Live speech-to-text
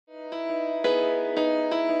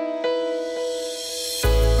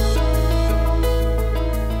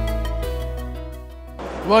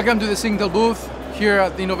Welcome to the Singtel booth here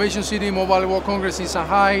at the Innovation City Mobile World Congress in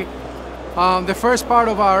Shanghai. The first part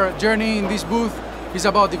of our journey in this booth is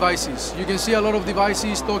about devices. You can see a lot of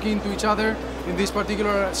devices talking to each other in this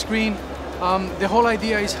particular screen. The whole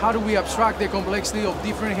idea is how do we abstract the complexity of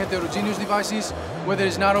different heterogeneous devices, whether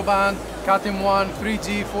it's narrowband, Cat-M1,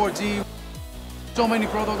 3G, 4G, so many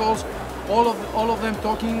protocols, all of them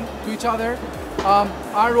talking to each other.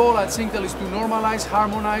 Our role at Singtel is to normalize,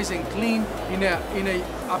 harmonize, and clean in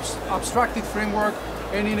a abstracted framework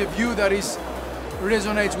and in a view that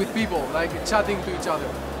resonates with people, like chatting to each other.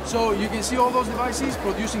 So you can see all those devices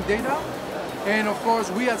producing data, and of course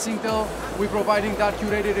we at Singtel, we're providing that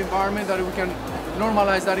curated environment that we can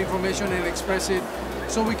normalize that information and express it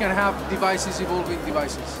so we can have devices evolving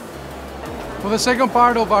devices. For the second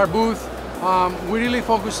part of our booth, we're really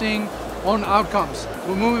focusing on outcomes.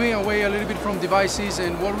 We're moving away a little bit from devices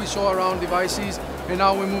and what we saw around devices, and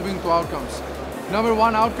now we're moving to outcomes. Number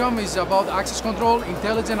one outcome is about access control,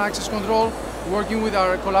 intelligent access control. Working with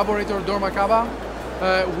our collaborator Dormakaba,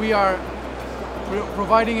 we are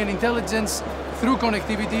providing an intelligence through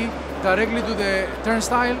connectivity directly to the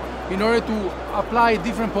turnstile in order to apply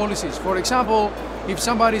different policies. For example, if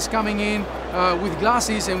somebody is coming in with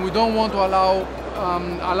glasses and we don't want to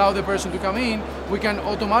allow the person to come in, we can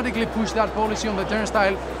automatically push that policy on the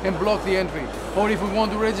turnstile and block the entry. Or if we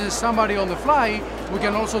want to register somebody on the fly, we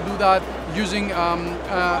can also do that using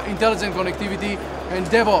intelligent connectivity and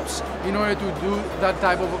DevOps in order to do that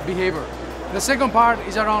type of behavior. The second part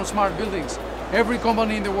is around smart buildings. Every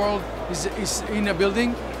company in the world is in a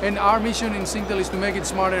building, and our mission in Singtel is to make it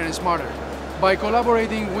smarter and smarter. By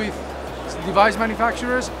collaborating with device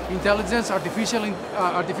manufacturers, artificial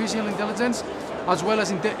intelligence, as well as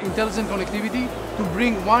intelligent connectivity to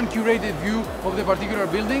bring one curated view of the particular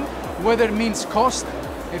building, whether it means cost,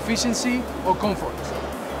 efficiency, or comfort.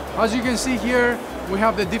 As you can see here, we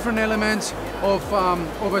have the different elements of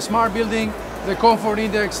a smart building, the comfort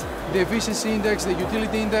index, the efficiency index, the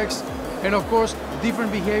utility index, and of course,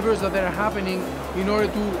 different behaviors that are happening in order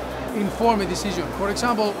to inform a decision. For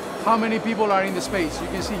example, how many people are in the space. You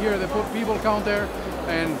can see here the people counter,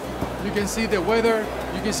 and you can see the weather.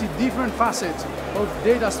 You can see different facets of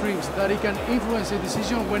data streams that it can influence a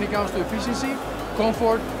decision when it comes to efficiency,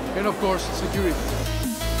 comfort, and of course, security.